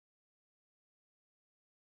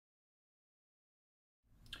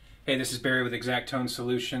Hey, this is Barry with Exact Tone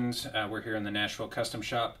Solutions. We're here in the Nashville Custom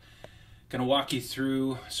Shop. Going to walk you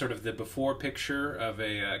through sort of the before picture of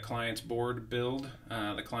a client's board build.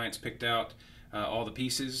 The client's picked out all the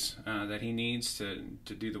pieces that he needs to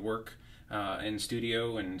do the work in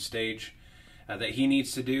studio and stage that he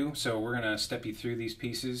needs to do. So we're going to step you through these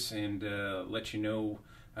pieces and let you know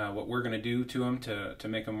what we're going to do to them to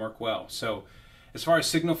make them work well. So as far as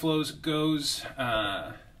signal flows goes,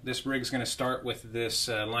 this rig's going to start with this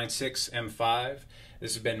Line 6 M5.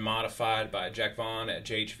 This has been modified by Jack Vaughn at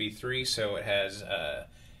JHV3, so it has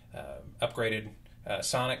upgraded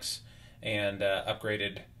sonics and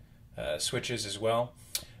upgraded switches as well.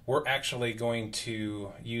 We're actually going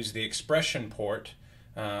to use the expression port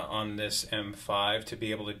on this M5 to be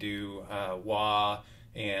able to do wah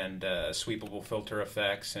and sweepable filter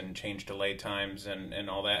effects and change delay times and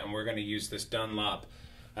all that, and we're going to use this Dunlop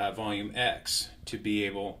Volume X to be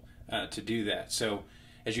able to do that. So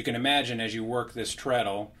as you can imagine, as you work this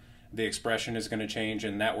treadle, the expression is going to change,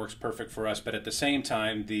 and that works perfect for us, but at the same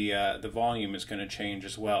time the volume is going to change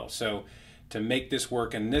as well. So to make this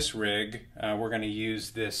work in this rig, we're going to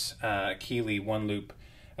use this Keeley one loop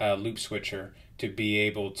loop switcher to be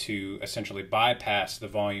able to essentially bypass the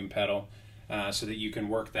volume pedal so that you can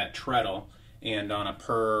work that treadle, and on a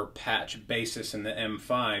per patch basis in the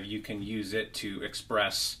M5 you can use it to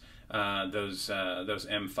express those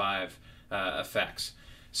M5 effects.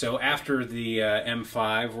 So after the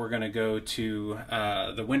M5 we're going to go to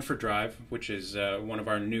the Winford Drive, which is one of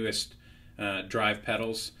our newest drive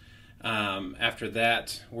pedals. After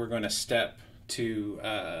that we're going to step to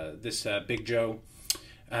this Big Joe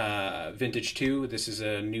Vintage 2. This is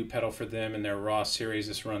a new pedal for them in their Raw series.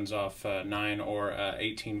 This runs off 9 or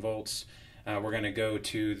 18 volts. We're going to go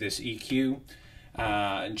to this EQ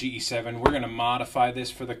GE7. We're going to modify this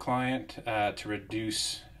for the client to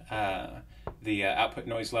reduce the output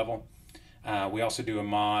noise level. We also do a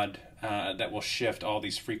mod that will shift all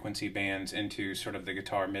these frequency bands into sort of the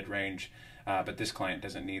guitar mid-range, but this client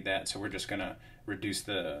doesn't need that, so we're just going to reduce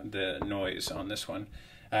the noise on this one.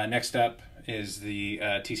 Next up is the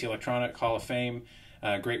TC Electronic Hall of Fame.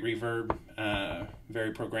 Great reverb,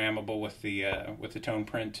 very programmable with the tone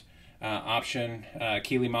print option.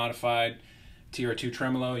 Keeley modified TR2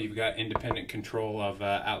 tremolo. You've got independent control of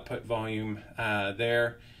output volume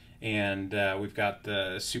there, and we've got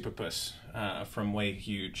the Supa Puss from Way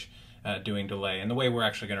Huge doing delay. And the way we're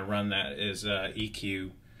actually going to run that is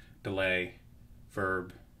EQ, delay,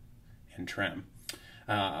 verb, and trem.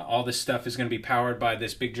 All this stuff is going to be powered by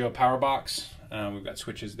this Big Joe power box. We've got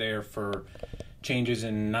switches there for changes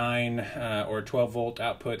in 9 or 12 volt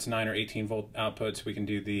outputs, 9 or 18 volt outputs. We can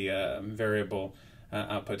do the variable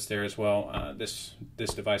outputs there as well. This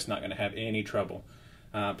device is not going to have any trouble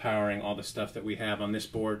powering all the stuff that we have on this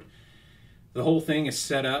board. The whole thing is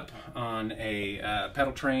set up on a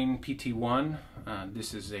pedal train PT1.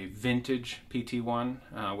 This is a vintage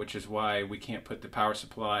PT1, which is why we can't put the power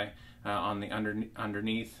supply on the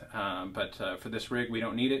underneath, but for this rig we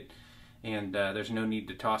don't need it, and there's no need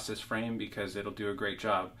to toss this frame because it'll do a great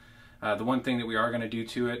job. The one thing that we are going to do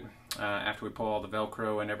to it after we pull all the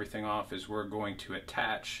Velcro and everything off is we're going to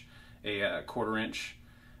attach a 1/4 inch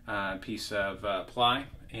piece of ply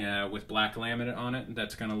with black laminate on it.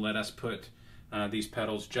 That's going to let us put these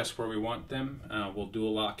pedals just where we want them. We'll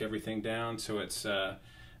dual lock everything down so it's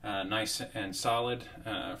nice and solid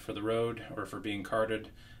for the road or for being carted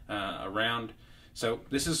around. So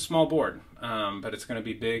this is a small board, but it's going to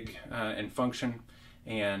be big in function,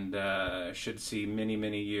 and should see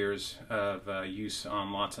many years of use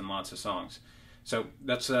on lots and lots of songs. So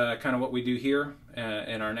that's kind of what we do here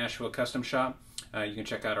in our Nashville Custom Shop. You can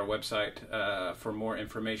check out our website for more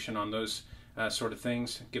information on those sort of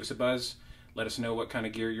things. Give us a buzz, let us know what kind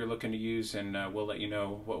of gear you're looking to use, and we'll let you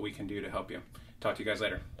know what we can do to help you. Talk to you guys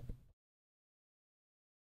later.